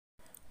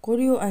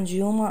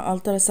Chorioangioma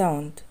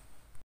ultrasound.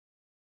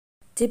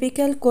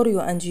 Typical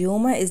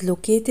chorioangioma is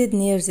located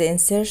near the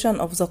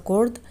insertion of the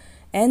cord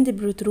and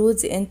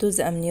protrudes into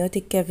the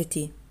amniotic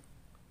cavity.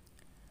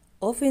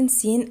 Often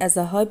seen as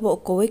a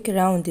hypoechoic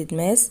rounded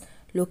mass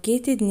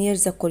located near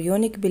the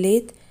chorionic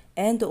plate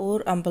and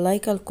or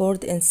umbilical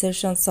cord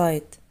insertion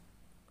site.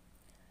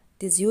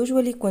 This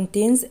usually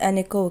contains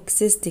anechoic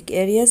cystic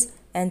areas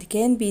and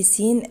can be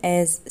seen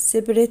as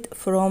separate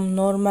from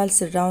normal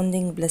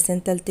surrounding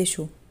placental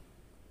tissue.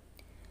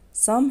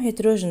 Some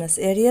heterogeneous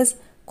areas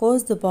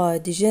caused by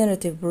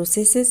degenerative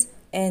processes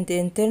and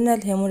internal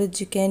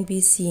hemorrhage can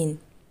be seen.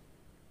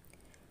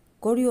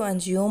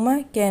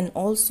 Chorioangioma can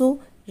also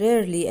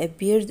rarely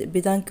appear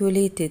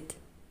pedunculated.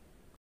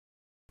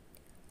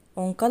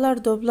 On-color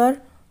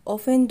Doppler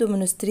often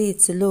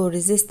demonstrates low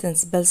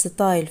resistance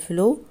pulsatile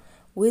flow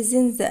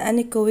within the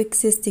anechoic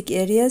cystic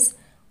areas,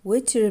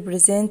 which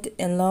represent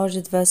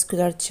enlarged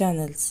vascular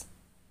channels.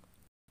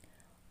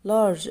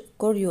 Large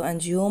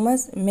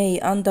chorioangiomas may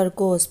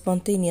undergo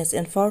spontaneous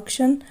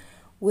infarction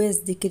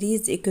with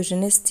decreased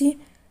echogenicity,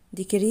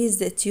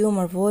 decreased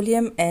tumor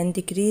volume, and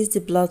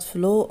decreased blood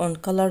flow on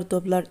color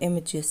Doppler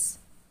images.